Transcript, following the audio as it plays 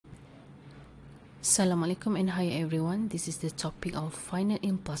Assalamualaikum and hi everyone. This is the topic of finite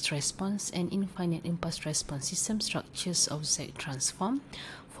impulse response and infinite impulse response system structures of Z transform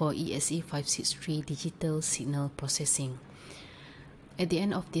for ESE 563 digital signal processing. At the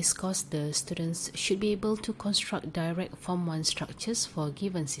end of this course, the students should be able to construct direct form 1 structures for a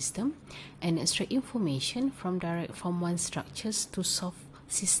given system and extract information from direct form 1 structures to solve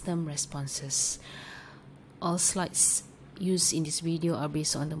system responses. All slides used in this video are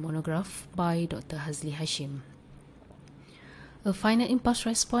based on the monograph by Dr. Hazli Hashim. A finite impulse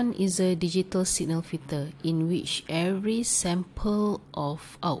response is a digital signal filter in which every sample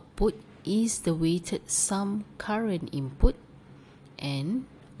of output is the weighted sum current input and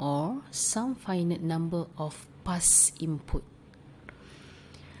or some finite number of past input.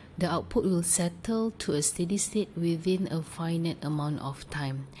 The output will settle to a steady state within a finite amount of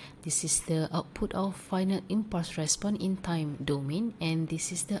time. This is the output of finite impulse response in time domain, and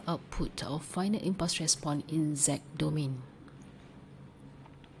this is the output of finite impulse response in Z domain.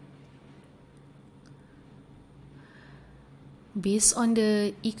 Based on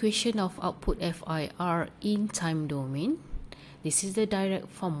the equation of output FIR in time domain, this is the direct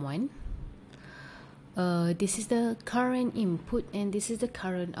form 1. This is the current input and this is the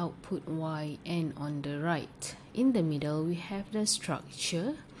current output yn on the right. In the middle we have the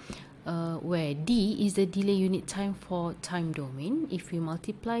structure where D is the delay unit time for time domain. If we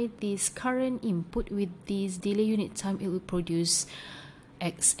multiply this current input with this delay unit time, it will produce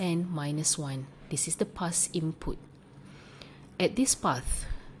xn minus 1. This is the past input. At this path,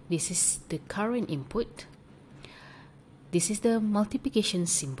 this is the current input. This is the multiplication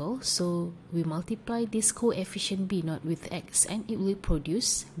symbol, so we multiply this coefficient b0 with x and it will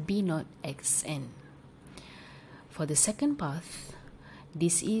produce b0 xn. For the second path,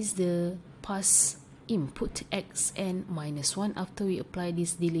 this is the past input xn minus 1 after we apply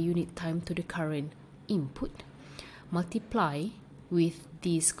this delay unit time to the current input. Multiply with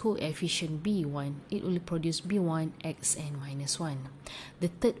this coefficient b1, it will produce b1 xn minus 1. The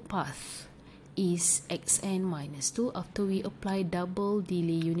third path is xn minus 2 after we apply double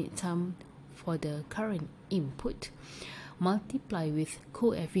delay unit time for the current input. Multiply with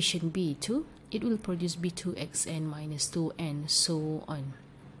coefficient b2, it will produce b2 xn minus 2 and so on.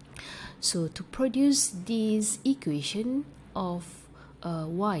 So to produce this equation of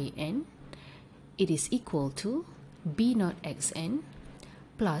yn, it is equal to b0 xn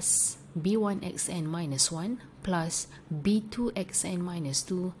plus b1 xn minus 1 plus b2 xn minus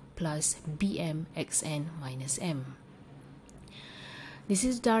 2 plus bm xn minus m. This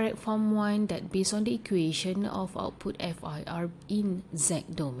is direct form 1 that based on the equation of output FIR in Z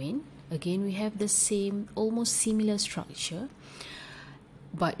domain. Again, we have the same, almost similar structure,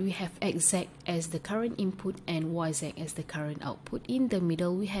 but we have xz as the current input and yz as the current output. In the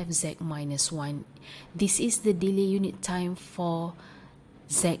middle, we have z minus 1. This is the delay unit time for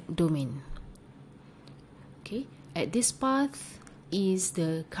Z domain. Okay, at this path is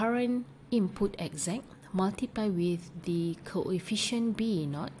the current input exact, multiply with the coefficient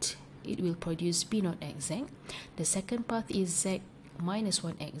b0, it will produce b0 exact. The second path is z minus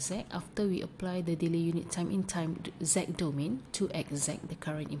 1 exact. After we apply the delay unit time in time Z domain to exact the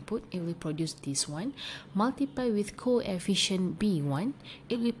current input, it will produce this one. Multiply with coefficient b1,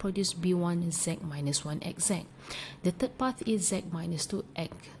 it will produce b1 z minus 1 exact. The third path is z minus 2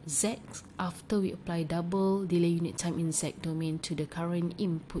 exact. After we apply double delay unit time in Z domain to the current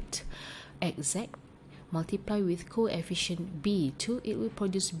input exact, multiply with coefficient b2, it will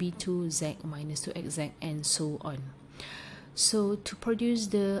produce b2 z minus 2 exact and so on. So to produce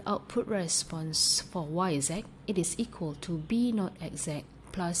the output response for yz, it is equal to b0 exact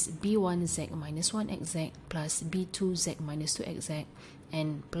plus b1 z minus 1 exact plus b2 z minus 2 exact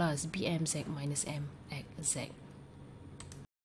and plus bm z minus m exact.